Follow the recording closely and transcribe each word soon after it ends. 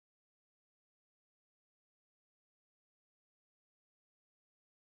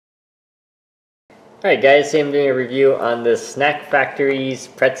Alright guys, today I'm doing a review on the Snack Factory's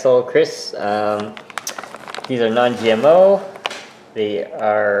Pretzel Crisps. These are non-GMO. They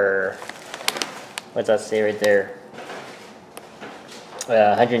are, what's that say right there?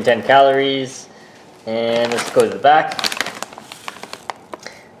 110 calories. And let's go to the back.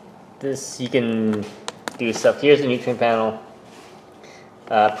 This, you can do stuff. Here's the nutrient panel.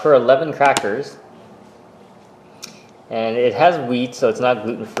 Per 11 crackers. And it has wheat, so it's not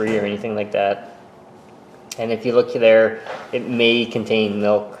gluten-free or anything like that. And if you look there, it may contain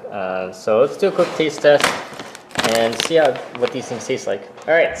milk. So let's do a quick taste test and see what these things taste like.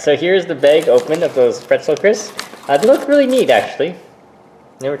 Alright, so here's the bag open of those pretzel crisps. They look really neat, actually.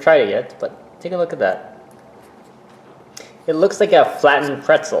 Never tried it yet, but take a look at that. It looks like a flattened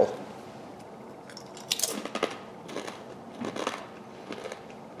pretzel.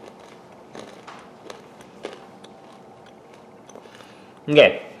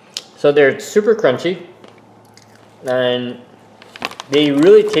 Okay, so they're super crunchy. And they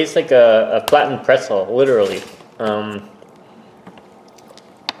really taste like a flattened pretzel, literally.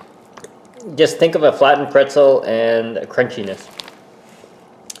 Just think of a flattened pretzel and a crunchiness.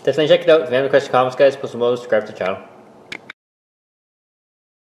 Definitely check it out. If you have any questions or comments, guys, post them below, subscribe to the channel.